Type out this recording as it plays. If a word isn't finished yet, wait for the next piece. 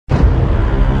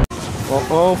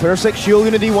Fair 6 shield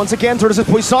unity once again towards his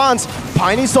Puissance.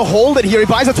 Pi needs to hold it here. He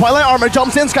buys a Twilight Armor,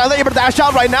 jumps in. Skylar able to dash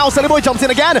out right now. Sunny Boy jumps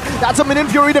in again. That's a Minion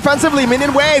Fury defensively.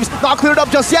 Minion waves, not cleared up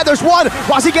just yet. There's one.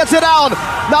 Rossi gets it down.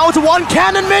 Now it's one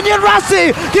cannon minion.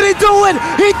 Rossi, can he do it?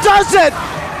 He does it!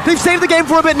 They've saved the game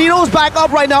for a bit. Nino's back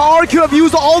up right now. RRQ have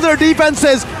used all their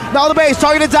defenses. Now the base,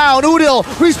 targeted down. Udil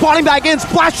respawning back in,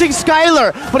 splashing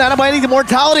Skylar. Banana binding the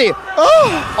mortality.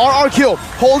 RRQ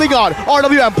holding on.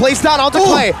 RWM placed down onto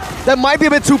Clay. That might be a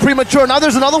bit too premature. Now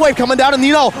there's another wave coming down, and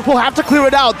Nino will have to clear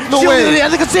it out. No way.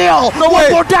 And the conceal. No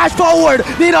way. One more dash forward.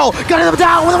 Nino gunning them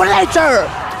down with a nature.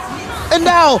 And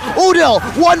now Udil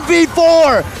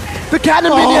 1v4. The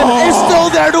cannon minion is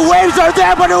still there. The waves are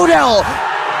there, but Udil,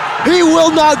 he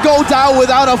will not go down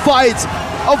without a fight.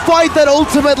 A fight that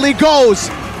ultimately goes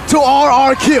to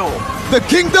RRQ. The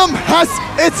kingdom has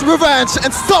its revenge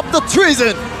and stopped the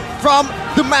treason from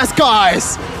the masked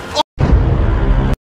guys.